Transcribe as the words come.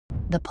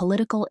The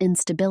political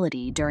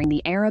instability during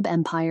the Arab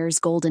Empire's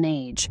Golden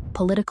Age.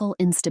 Political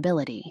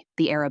instability.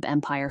 The Arab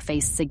Empire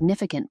faced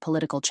significant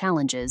political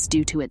challenges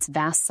due to its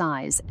vast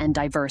size and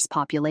diverse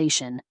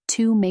population.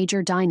 Two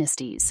major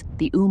dynasties,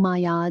 the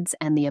Umayyads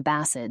and the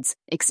Abbasids,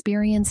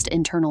 experienced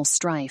internal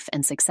strife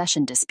and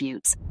succession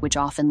disputes, which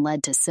often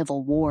led to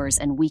civil wars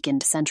and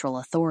weakened central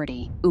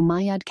authority.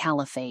 Umayyad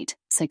Caliphate,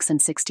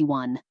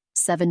 661.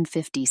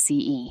 750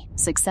 CE.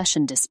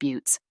 Succession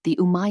disputes. The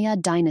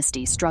Umayyad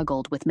dynasty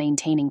struggled with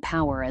maintaining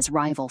power as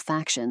rival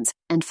factions,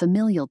 and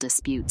familial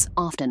disputes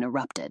often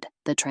erupted.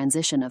 The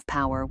transition of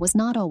power was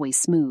not always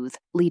smooth,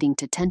 leading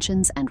to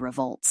tensions and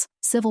revolts.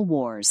 Civil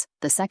wars.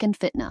 The Second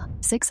Fitna,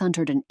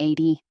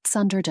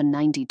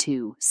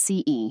 680–692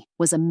 CE,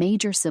 was a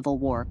major civil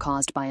war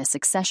caused by a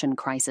succession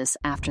crisis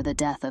after the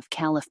death of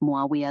Caliph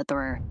Muawiyah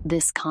III.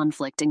 This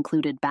conflict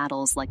included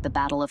battles like the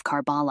Battle of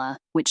Karbala,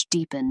 which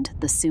deepened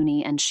the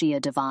Sunni and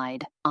Shia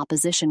divide.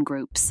 Opposition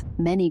groups.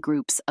 Many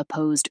groups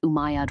opposed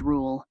Umayyad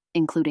rule,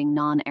 including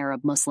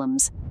non-Arab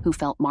Muslims, who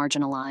felt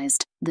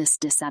marginalized. This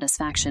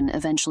dissatisfaction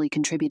eventually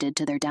contributed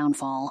to their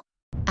downfall.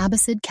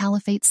 Abbasid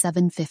Caliphate,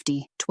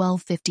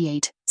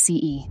 750–1258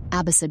 CE.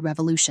 Abbasid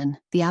Revolution.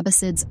 The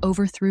Abbasids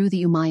overthrew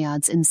the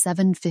Umayyads in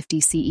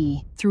 750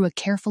 CE through a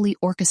carefully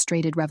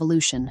orchestrated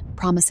revolution,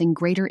 promising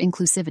greater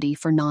inclusivity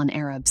for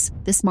non-Arabs.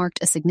 This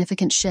marked a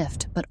significant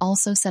shift, but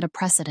also set a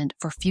precedent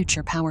for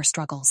future power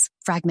struggles.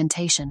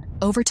 Fragmentation.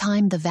 Over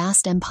time, the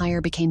vast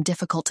empire became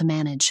difficult to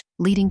manage,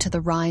 leading to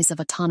the rise of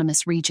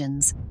autonomous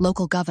regions.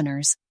 Local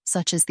governors,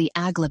 such as the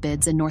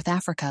Aghlabids in North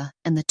Africa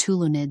and the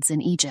Tulunids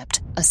in Egypt,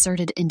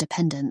 asserted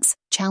independence,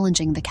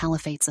 challenging the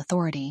caliphate's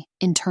authority.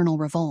 Internal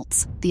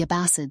revolts. The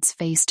Abbasids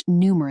faced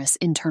numerous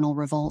internal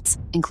revolts,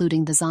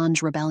 including the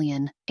Zanj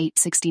Rebellion,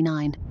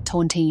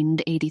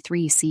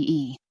 869–1283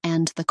 CE,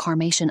 and the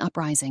Karmatian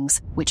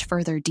uprisings, which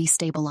further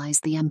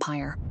destabilized the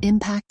empire.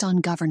 Impact on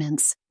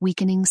governance.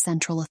 Weakening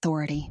central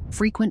authority.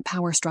 Frequent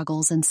power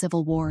struggles and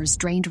civil wars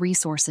drained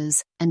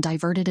resources and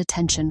diverted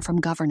attention from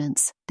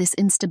governance. This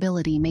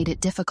instability made it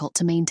difficult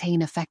to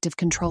maintain effective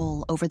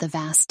control over the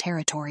vast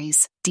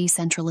territories.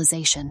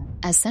 Decentralization.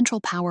 As central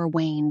power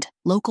waned,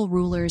 local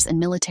rulers and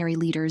military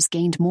leaders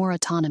gained more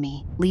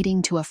autonomy,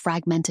 leading to a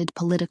fragmented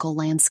political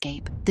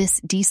landscape.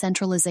 This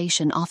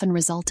decentralization often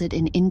resulted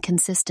in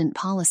inconsistent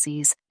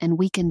policies and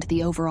weakened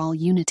the overall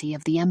unity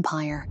of the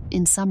empire.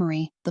 In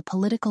summary, the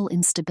political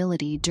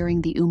instability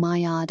during the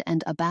Umayyad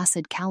and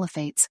Abbasid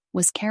caliphates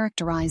was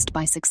characterized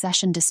by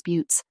succession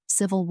disputes,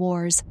 civil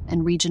wars,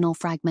 and regional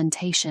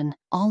fragmentation,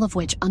 all of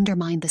which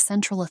undermined the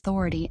central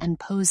authority and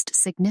posed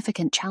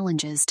significant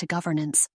challenges to governance.